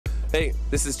Hey,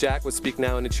 this is Jack with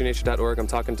SpeakNow@ItchyNation.org. I'm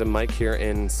talking to Mike here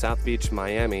in South Beach,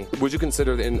 Miami. Would you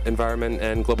consider the environment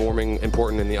and global warming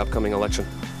important in the upcoming election?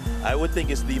 I would think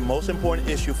it's the most important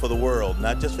issue for the world,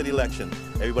 not just for the election.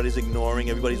 Everybody's ignoring,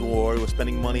 everybody's worried. We're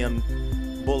spending money on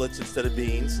bullets instead of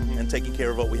beans and taking care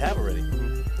of what we have already.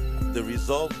 The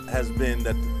result has been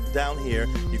that down here,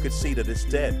 you could see that it's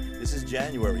dead. This is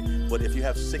January, but if you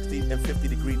have 60 and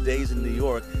 50-degree days in New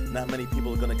York, not many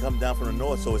people are going to come down from the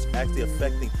north, so it's actually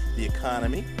affecting the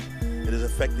economy. It is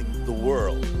affecting the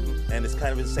world, and it's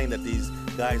kind of insane that these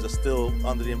guys are still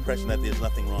under the impression that there's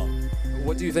nothing wrong.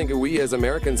 What do you think we as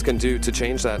Americans can do to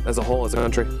change that as a whole, as a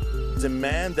country?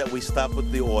 Demand that we stop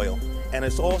with the oil. And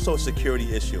it's also a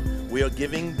security issue. We are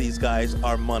giving these guys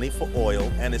our money for oil,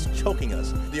 and it's choking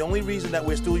us. The only reason that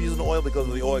we're still using oil because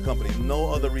of the oil companies, no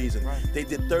other reason. Right. They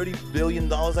did $30 billion,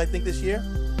 I think, this year.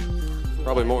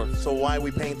 Probably more. So why are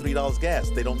we paying $3 gas?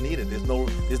 They don't need it.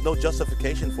 There's no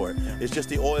justification for it. It's just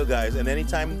the oil guys, and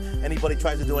anytime anybody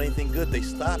tries to do anything good, they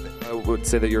stop it. I would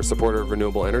say that you're a supporter of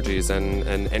renewable energies and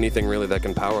anything really that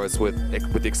can power us with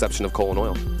the exception of coal and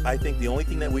oil. I think the only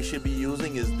thing that we should be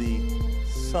using is the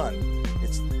sun.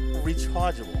 It's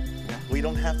rechargeable. We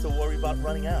don't have to worry about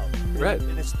running out. Right.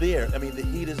 And it's there. I mean, the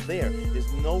heat is there.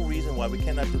 There's no reason why we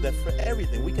cannot do that for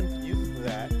everything. We can use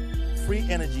that free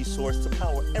energy source to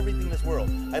power everything in this world.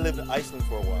 I lived in Iceland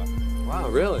for a while. Wow,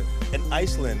 really? In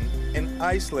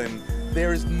Iceland,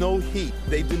 there is no heat.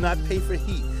 They do not pay for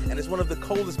heat. And it's one of the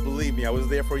coldest, believe me, I was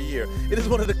there for a year. It is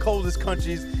one of the coldest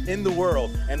countries in the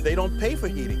world, and they don't pay for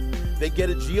heating. They get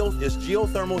it's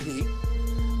geothermal heat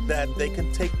that they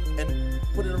can take and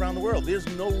put it around the world. There's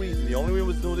no reason. The only way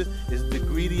we're doing this is the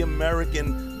greedy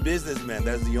American businessmen.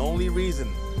 That's the only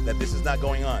reason that this is not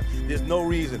going on. There's no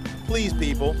reason. Please,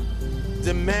 people,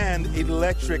 demand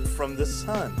electric from the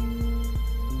sun.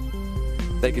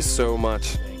 Thank you so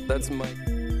much. That's Mike.